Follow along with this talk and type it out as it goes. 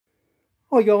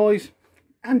Hi guys,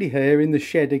 Andy here in the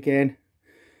shed again,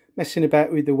 messing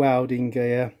about with the welding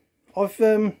gear. I've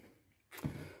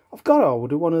got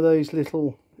hold of one of those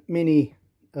little mini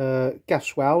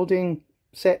gas welding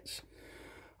sets.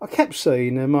 I kept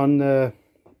seeing them on the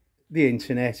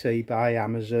internet, eBay,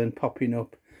 Amazon, popping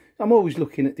up. I'm always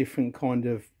looking at different kind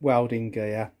of welding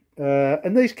gear,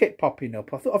 and these kept popping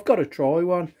up. I thought I've got to try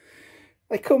one.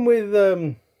 They come with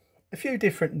a few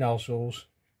different nozzles.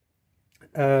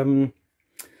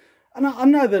 And I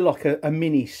know they're like a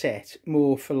mini set,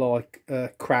 more for like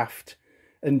craft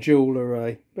and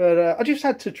jewellery. But I just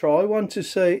had to try one to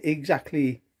see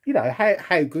exactly, you know,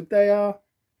 how good they are.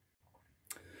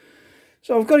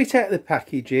 So I've got it out of the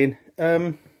packaging.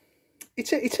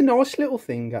 It's a nice little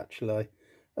thing actually.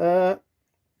 I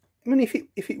mean,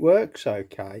 if it works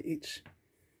okay,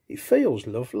 it feels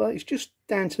lovely. It's just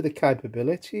down to the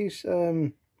capabilities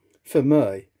for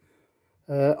me.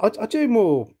 I do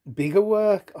more bigger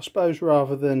work, I suppose,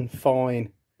 rather than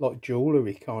fine, like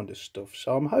jewellery kind of stuff.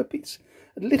 So I'm hoping it's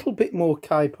a little bit more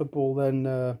capable than,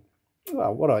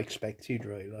 well, what I expected,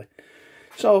 really.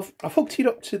 So I've hooked it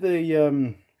up to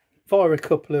the, via a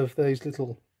couple of these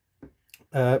little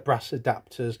brass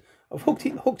adapters. I've hooked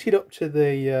it up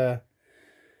to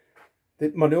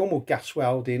my normal gas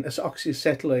welding, as Oxy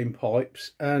Acetylene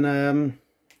pipes. And I'm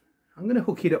going to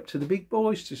hook it up to the big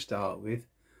boys to start with.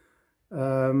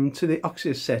 To the Oxy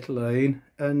Acetylene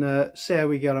and see how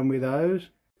we get on with those.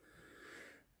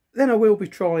 Then I will be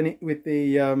trying it with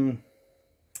the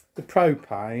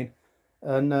propane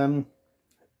and the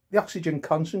oxygen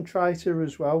concentrator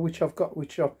as well, which I've got.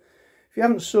 If you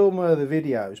haven't saw my other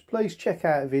videos, please check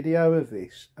out a video of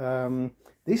this.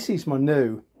 This is my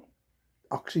new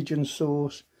oxygen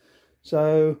source.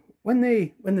 So when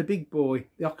the big boy,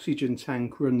 the oxygen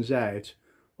tank, runs out,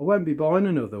 I won't be buying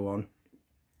another one.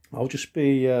 I'll just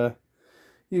be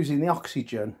using the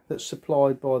oxygen that's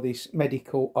supplied by this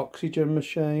medical oxygen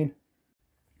machine.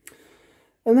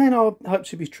 And then I'll hope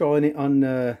to be trying it on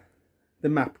the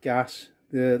Mapp gas,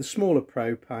 the smaller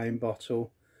propane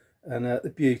bottle, and the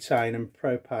butane and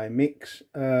propane mix.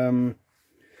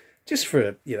 Just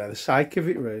for, you know, the sake of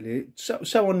it really.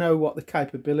 So I know what the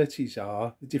capabilities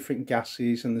are, the different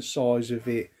gases and the size of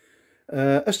it.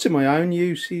 As to my own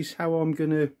uses, how I'm going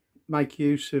to make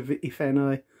use of it, if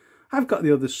any. I've got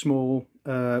the other small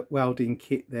welding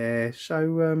kit there,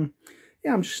 so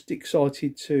yeah, I'm just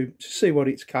excited to see what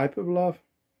it's capable of.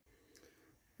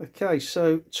 Okay,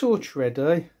 so torch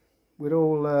ready. We're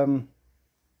all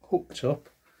hooked up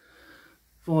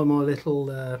via my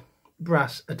little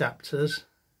brass adapters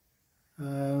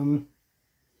into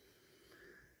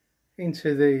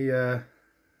the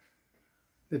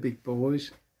big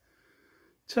boys.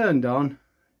 Turned on.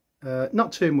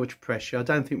 Not too much pressure. I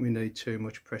don't think we need too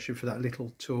much pressure for that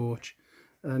little torch.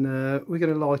 And we're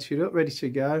going to light it up, ready to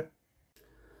go.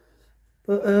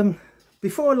 But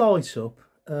before I light up,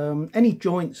 any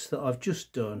joints that I've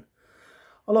just done,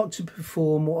 I like to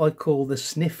perform what I call the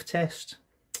sniff test.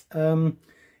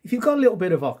 If you've got a little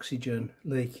bit of oxygen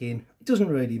leaking, it doesn't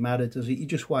really matter, does it? You're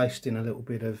just wasting a little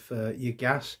bit of your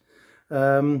gas.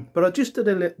 But I just did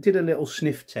a little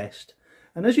sniff test.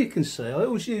 And as you can see, I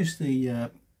always use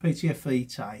the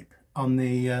PTFE tape on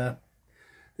the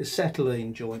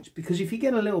acetylene joints, because if you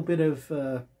get a little bit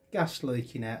of gas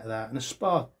leaking out of that and a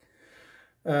spark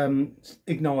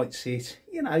ignites it,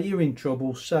 you know, you're in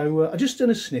trouble. So I just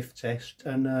done a sniff test,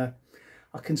 and I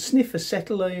can sniff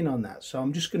acetylene on that, so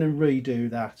I'm just going to redo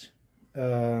that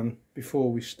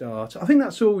before we start. I think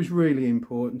that's always really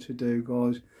important to do,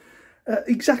 guys.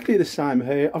 Exactly the same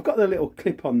here. I've got the little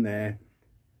clip on there.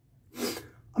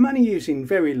 I'm only using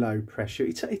very low pressure.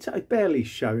 It's barely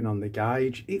showing on the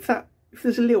gauge. If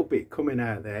there's a little bit coming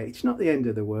out there, it's not the end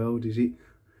of the world, is it?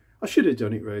 I should have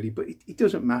done it really, but it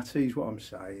doesn't matter, is what I'm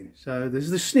saying. So there's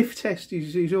the sniff test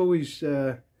is always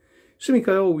something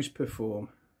I always perform.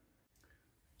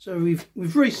 So we've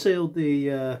resealed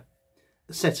the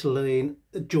acetylene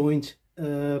joint,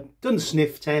 done the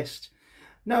sniff test.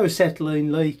 No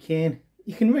acetylene leaking.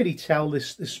 You can really tell the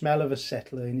smell of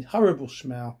acetylene. It's a horrible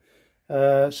smell.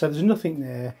 So there's nothing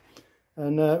there,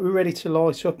 and we're ready to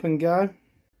light up and go.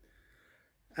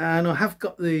 And I have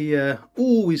got the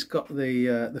always got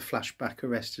the flashback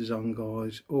arresters on,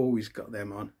 guys. Always got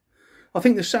them on. I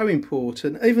think they're so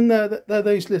important, even though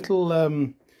these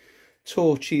little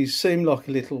torches seem like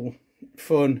a little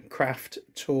fun craft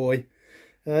toy.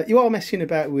 You are messing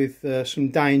about with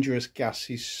some dangerous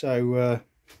gases, so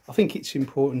I think it's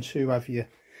important to have your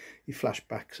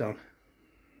flashbacks on.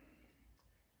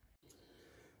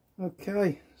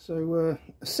 Okay, so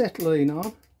acetylene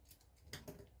on.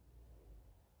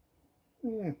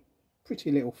 Yeah,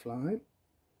 pretty little flame.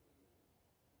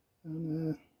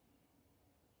 And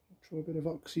try a bit of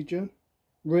oxygen,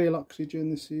 real oxygen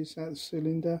this is, out of the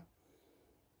cylinder.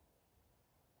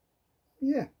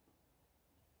 Yeah,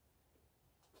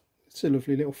 it's a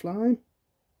lovely little flame.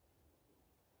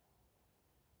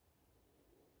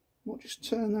 Might just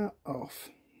turn that off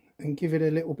and give it a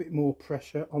little bit more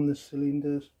pressure on the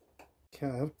cylinders. Okay,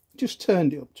 I've just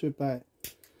turned it up to about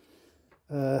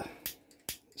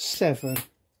 7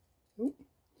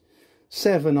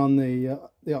 on the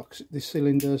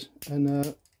cylinders,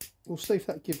 and we'll see if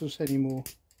that gives us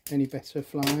any better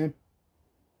flame.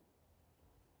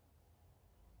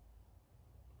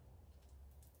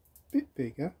 Bit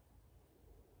bigger.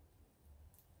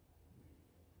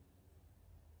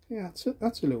 Yeah,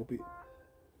 that's a little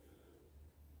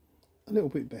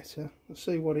bit better. Let's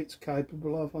see what it's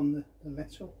capable of on the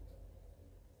metal.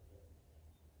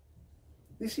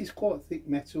 This is quite thick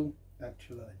metal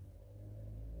actually.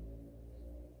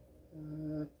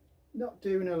 Not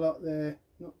doing a lot there,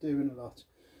 not doing a lot.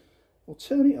 I'll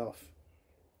turn it off.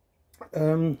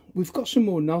 We've got some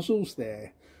more nozzles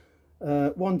there,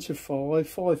 1 to 5,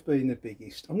 5 being the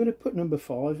biggest. I'm going to put number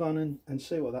 5 on and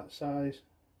see what that says.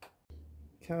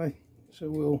 Okay, so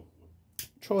we'll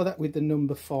try that with the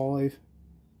number 5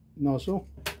 nozzle,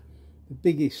 the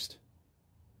biggest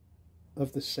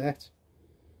of the set.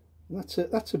 And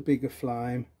that's a bigger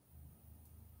flame.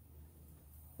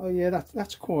 Oh yeah,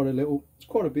 that's quite a little, it's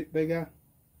quite a bit bigger.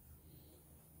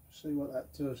 See what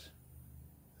that does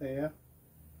there.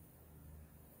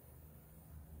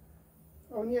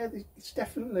 Oh yeah, it's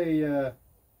definitely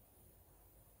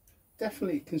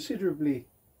considerably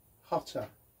hotter,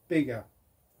 bigger.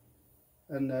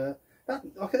 And that,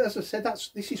 like as I said,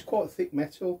 this is quite thick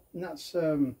metal, and that's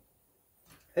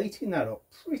heating that up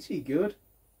pretty good.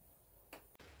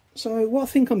 So what I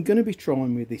think I'm going to be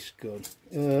trying with this gun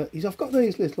is I've got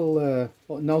these little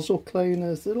like nozzle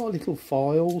cleaners. They're like little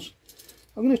files.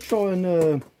 I'm going to try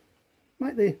and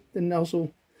make the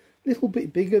nozzle a little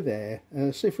bit bigger there.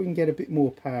 See if we can get a bit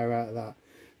more power out of that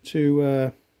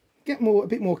to get a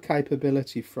bit more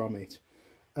capability from it.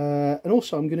 And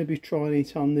also I'm going to be trying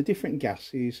it on the different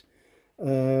gases,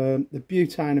 the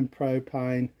butane and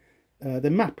propane, the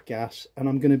Mapp gas, and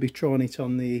I'm going to be trying it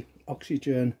on the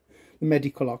oxygen, the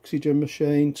medical oxygen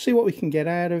machine, see what we can get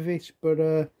out of it. But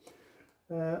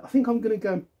I think I'm going to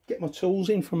go and get my tools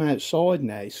in from outside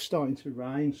now. It's starting to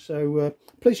rain, so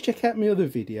please check out my other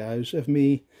videos of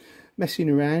me messing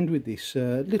around with this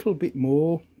a little bit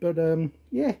more. But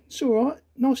yeah, it's all right,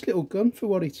 nice little gun for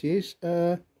what it is,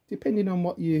 depending on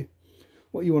what you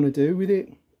want to do with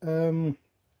it.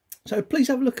 So please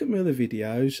have a look at my other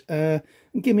videos and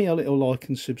give me a little like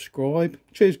and subscribe.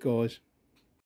 Cheers guys.